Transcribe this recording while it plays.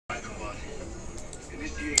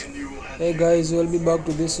Hey guys, we'll be back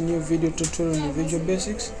to this new video tutorial on Visual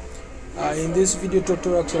Basics. In this video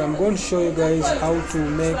tutorial, actually, I'm going to show you guys how to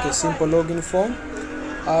make a simple login form.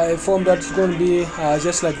 A form that's going to be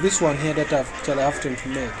just like this one here that I've actually have to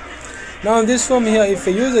make. Now in this form here, if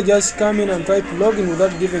a user just come in and try to log in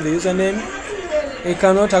without giving the username, he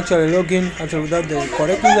cannot actually log in without the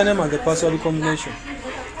correct username and the password combination.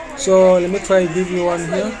 So let me try to give you one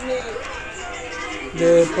here.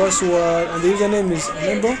 The password and the username is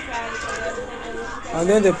member, and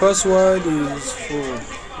then the password is for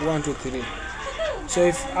 123. So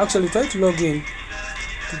if actually try to log in,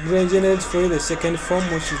 it generates for you the second form,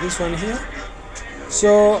 which is this one here.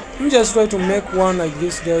 So let me just try to make one like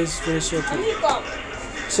this, guys, very shortly.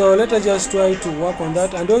 So let us just try to work on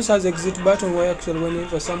that. And also has exit button where actually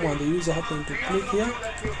whenever someone, the user happen to click here,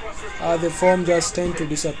 the form just tend to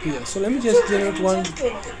disappear. So let me just generate one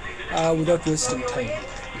without wasting time.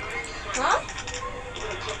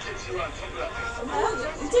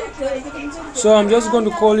 So I'm just going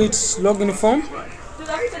to call it login form.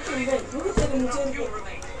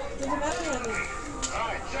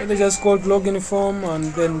 Let me just call it login form,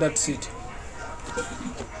 and then that's it.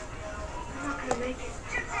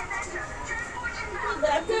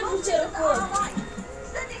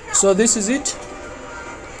 So this is it.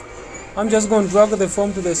 I'm just going to drag the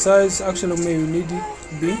form to the size actually may you need it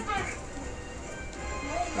to be.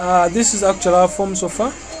 This is actually our form so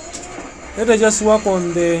far. Let us just work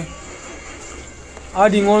on the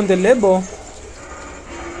adding on the label.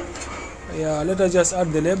 Yeah, let us just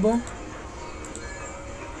add the label.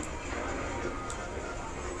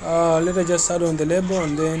 Let us just add on the label,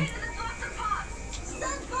 and then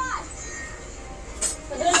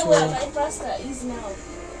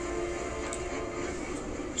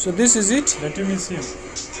so this is it. Let me see.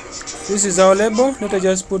 This is our label. Let us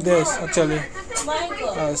just put this actually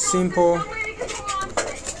simple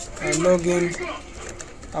login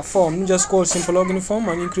form. Just call simple login form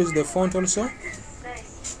and increase the font also.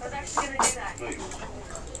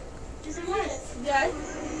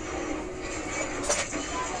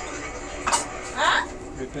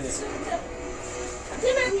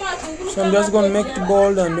 So I'm just going to make it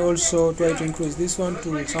bold and also try to increase this one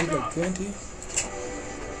to something like 20.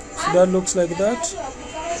 So that looks like that.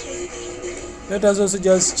 Let us also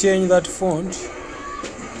just change that font,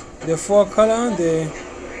 the font color, let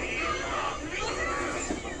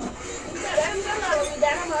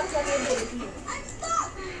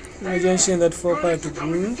me just change that font color to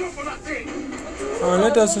blue, and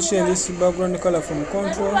let us also change this background color from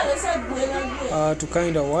control to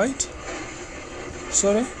kind of white.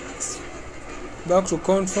 Sorry, back to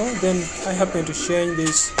control. Then I happen to change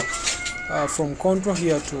this from control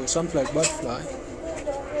here to something like butterfly,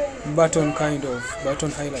 button kind of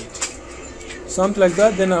button highlight, something like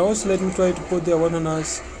that. Then I also let me try to put there one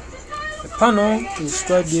as a panel to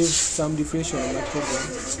try to give some differentiation on that program.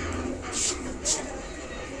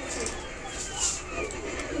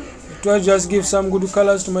 Try to just give some good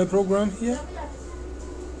colors to my program here.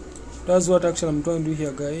 That's what actually I'm trying to do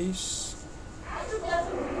here, guys.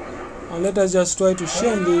 And let us just try to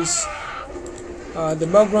change this the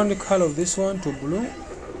background color of this one to blue.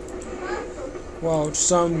 Wow,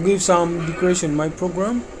 to give some decoration in my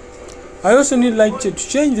program. I also need like to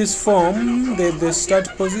change this form, the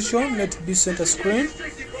start position. Let it be center screen.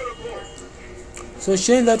 So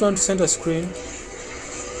change that one to center screen,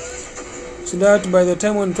 so that by the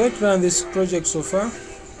time when you try to run this project so far,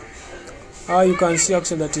 you can see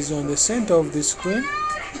actually that is on the center of the screen.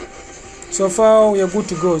 So far we are good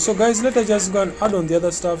to go. So guys, let us just go and add on the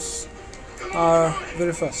other stuffs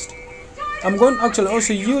very fast. I'm going to actually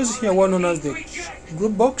also use here one known as the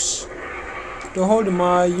group box to hold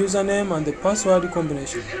my username and the password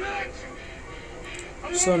combination.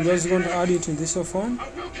 So I'm just going to add it in this form.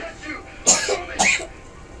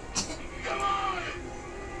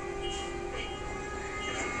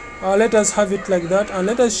 Let us have it like that, and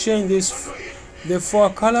let us change this the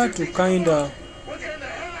font color to kind of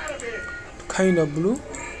blue,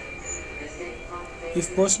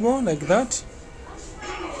 if possible, like that.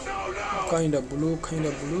 Kind of blue.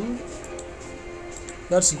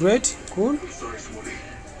 That's great, cool.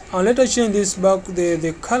 And let us change this back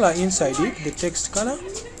the color inside it, the text color.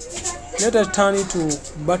 Let us turn it to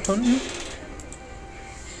button,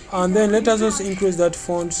 and then let us also increase that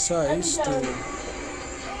font size to.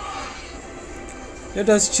 Let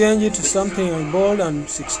us change it to something like bold and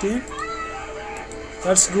 16.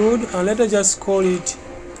 That's good. And let us just call it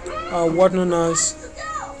what known as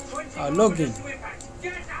login.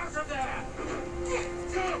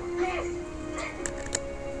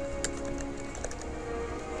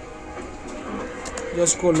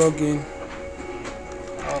 Just go login.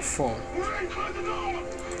 form.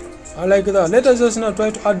 I like that. Let us just now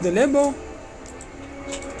try to add the label.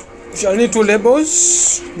 We shall need two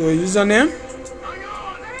labels, the username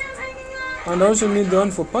and also need the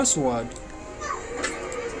one for password.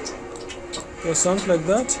 Or something like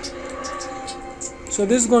that. So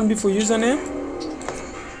this is going to be for username.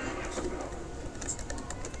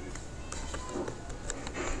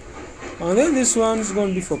 And then this one is going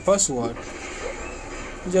to be for password.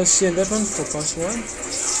 Just change that one for password.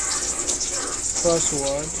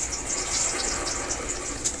 Password.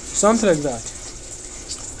 Something like that.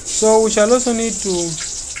 So we shall also need to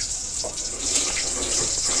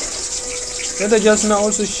let us just now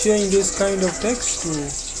also change this kind of text to,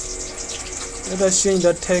 let us change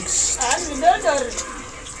that text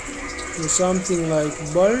to something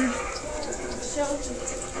like bold.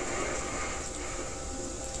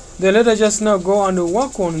 Then let us just now go and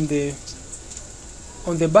work on the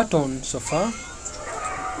button so far.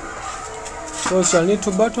 So we shall need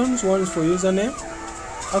two buttons, one is for username,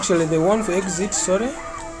 actually the one for exit, sorry,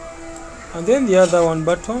 and then the other one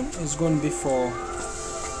button is going to be for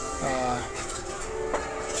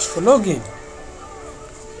login.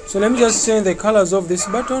 So let me just change the colors of these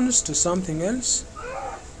buttons to something else.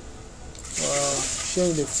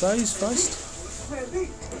 Change the size first.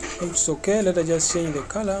 It's okay. Let us just change the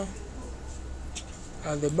color.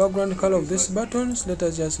 The background color of these buttons, let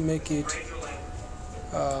us just make it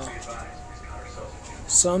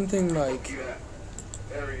something like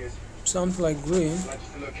green.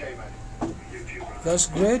 That's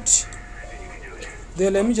great.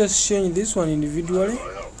 Then let me just change this one individually.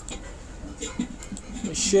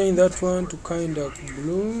 Change that one to kind of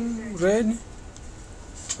blue, red,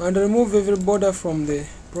 and remove every border from the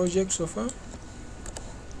project so far.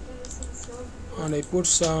 And I put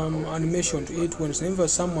some animation to it. Whenever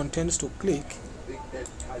someone tends to click,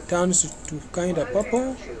 it turns to kind of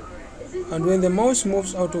purple, and when the mouse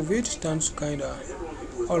moves out of it, it turns to kind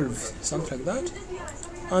of olive, something like that.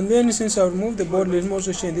 And then since I removed the border, let me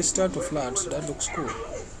also change this star to flat, so that looks cool.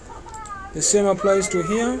 The same applies to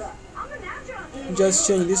here. Just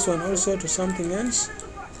change this one also to something else,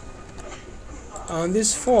 and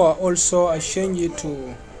this 4 also I change it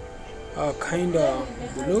to kind of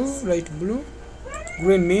blue, light blue,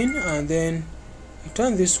 green mean, and then I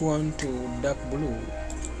turn this one to dark blue,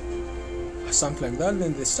 something like that.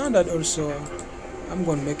 Then the standard also, I'm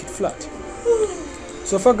going to make it flat.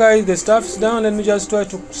 So far guys, the stuff's done. Let me just try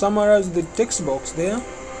to summarize the text box there.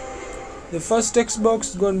 The first text box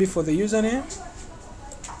is going to be for the username,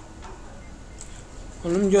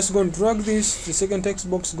 and I'm just going to drag this. The second text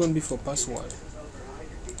box is going to be for password.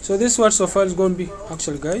 So this word so far is going to be,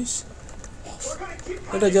 actually guys,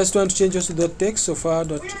 let us just try to change also the text so far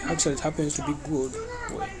that actually it happens to be good.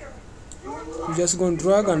 We're just going to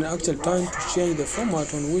drag and actually trying to change the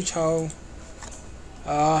format on which how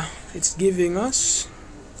it's giving us.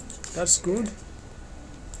 That's good.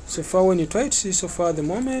 So far when you try to see so far at the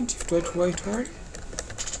moment, if you try to write one.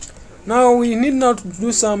 Now we need now to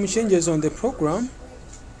do some changes on the program.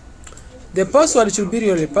 The password should be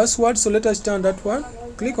really password, so let us turn that one.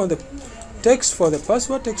 Click on the text for the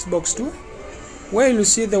password, text box 2, where you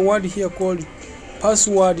see the word here called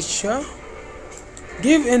password share.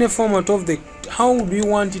 Give any format of the how do you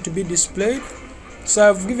want it to be displayed. So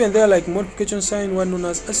I've given there like multiplication sign, one known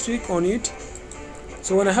as asterisk on it.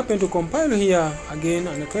 So when I happen to compile here again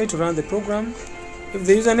and I try to run the program, if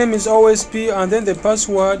the username is OSP and then the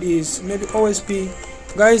password is maybe OSP,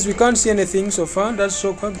 guys, we can't see anything so far. That's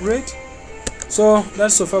so far great. So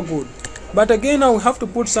that's so far good. But again, now we have to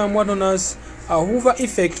put some what known as a hover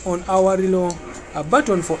effect on our little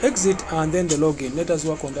button for exit and then the login. Let us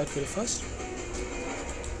work on that very fast.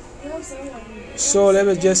 So let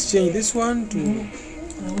me just change this one to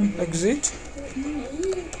exit.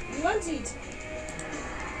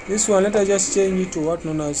 This one, let us just change it to what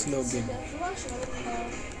known as login.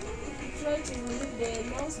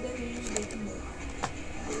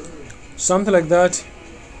 Something like that.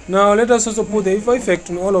 Now let us also put the hover effect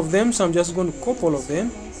on all of them. So I'm just going to copy all of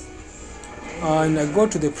them, and I go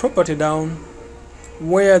to the property down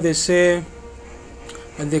where they say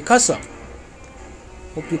the cursor.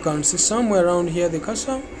 Hope you can see somewhere around here the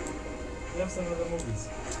cursor.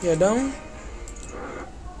 Here down.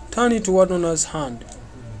 Turn it to what known as hand.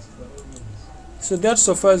 So that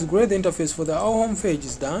so far is great. The interface for the our home page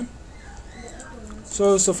is done.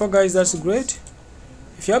 So far guys, that's great.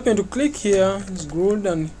 If you happen to click here, it's good,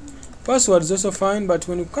 and password is also fine, but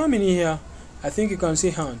when you come in here, I think you can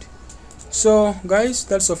see hand. So guys,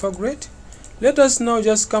 that's so far great. Let us now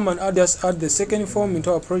just come and add the second form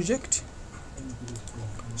into our project.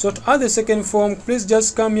 So to add the second form, please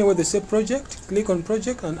just come here where they say project, click on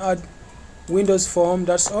project and add Windows form.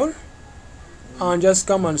 That's all, and just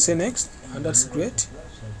come and say next, and that's great.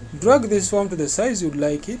 Drag this form to the size you'd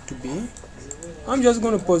like it to be. I'm just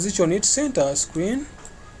going to position it center screen.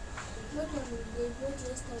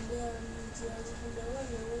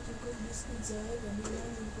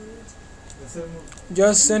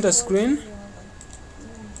 Just center screen.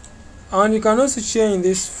 And you can also change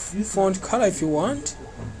this font color if you want,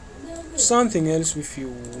 something else if you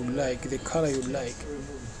like, the color you like.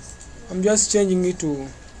 I'm just changing it to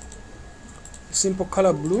simple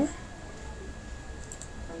color blue,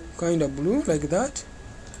 kind of blue, like that.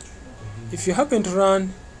 If you happen to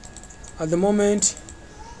run, at the moment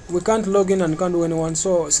we can't log in and can't do anyone.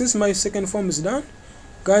 So since my second form is done,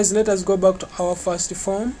 guys, let us go back to our first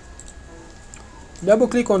form. Double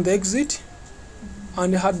click on the exit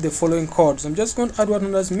and add the following codes. I'm just going to add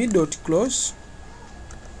one as me.close,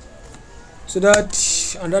 so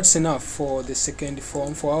that, and that's enough for the second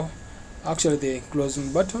form, for actually the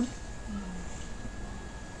closing button.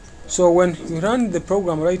 So when you run the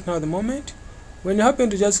program right now at the moment, when you happen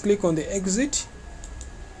to just click on the exit,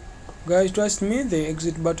 guys, trust me, the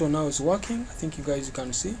exit button now is working. I think you guys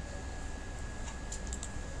can see.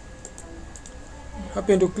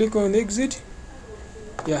 Happen to click on the exit.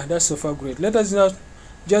 Yeah, that's so far great. Let us now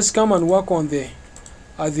just come and work on the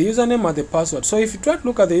username and the password. So if you try to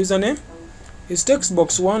look at the username, it's text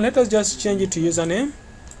box 1. Let us just change it to username.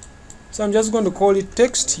 So I'm just going to call it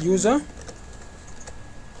text user,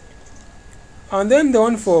 and then the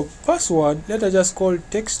one for password, let us just call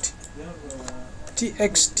text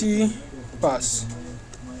txt pass,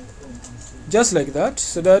 just like that,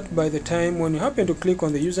 so that by the time when you happen to click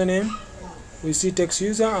on the username, we see text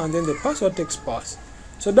user and then the password text pass.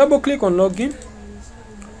 So double click on login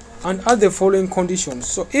and add the following conditions.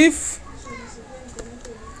 So if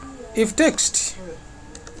text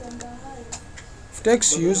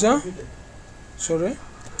user, sorry,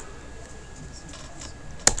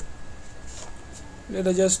 let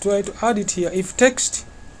us just try to add it here. If text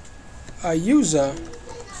user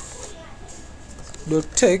dot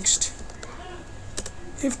text,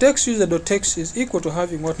 if text user dot text is equal to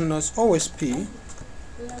having what known as OSP,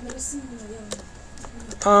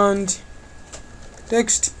 and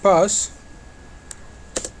text pass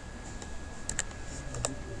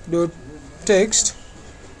dot text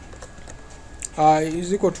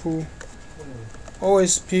is equal to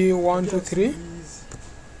OSP 123,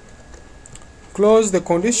 close the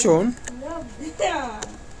condition,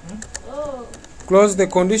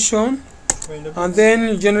 and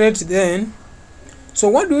then generate then. So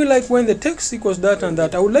what do we like when the text equals that and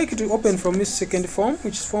that? I would like it to open from this second form,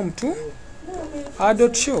 which is form 2,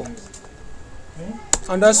 add.show,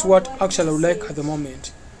 and that's what actually I would like at the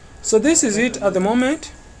moment. So this is it at the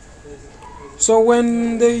moment. So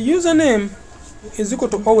when the username is equal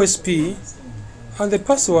to OSP and the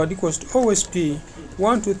password equals to OSP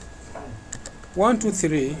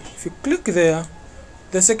 123, if you click there,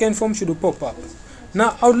 the second form should pop up.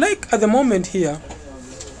 Now I would like at the moment here,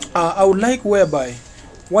 I would like whereby,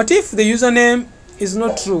 what if the username is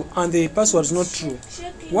not true and the password is not true?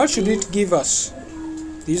 What should it give us?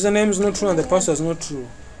 The username is not true and the password is not true.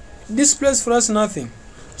 It displays for us nothing.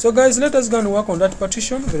 So guys, let us go and work on that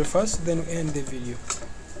partition very fast, then we end the video.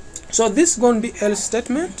 So this is going to be else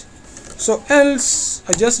statement. So else,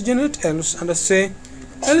 I just generate else and I say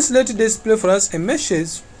else let it display for us a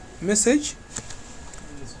message.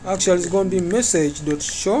 Actually it's going to be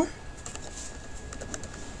message.show.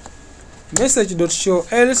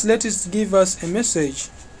 Else let it give us a message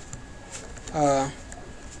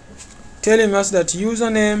telling us that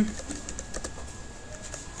username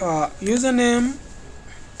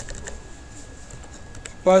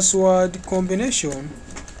password combination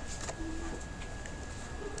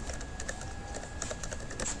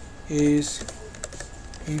is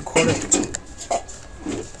incorrect.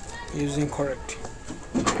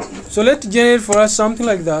 So let's generate for us something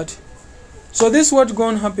like that. So this is what's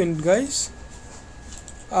going to happen, guys.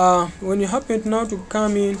 When you happen now to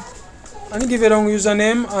come in and give a wrong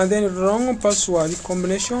username and then wrong password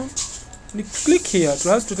combination, you click here to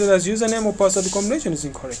have to tell us username or password combination is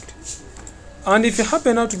incorrect. And if you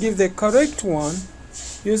happen now to give the correct one,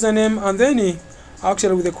 username, and then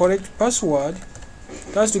actually with the correct password,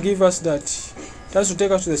 that's to give us that, that's to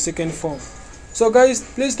take us to the second form. So guys,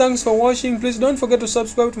 please, thanks for watching. Please don't forget to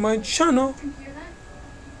subscribe to my channel.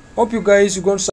 Hope you guys, you're going to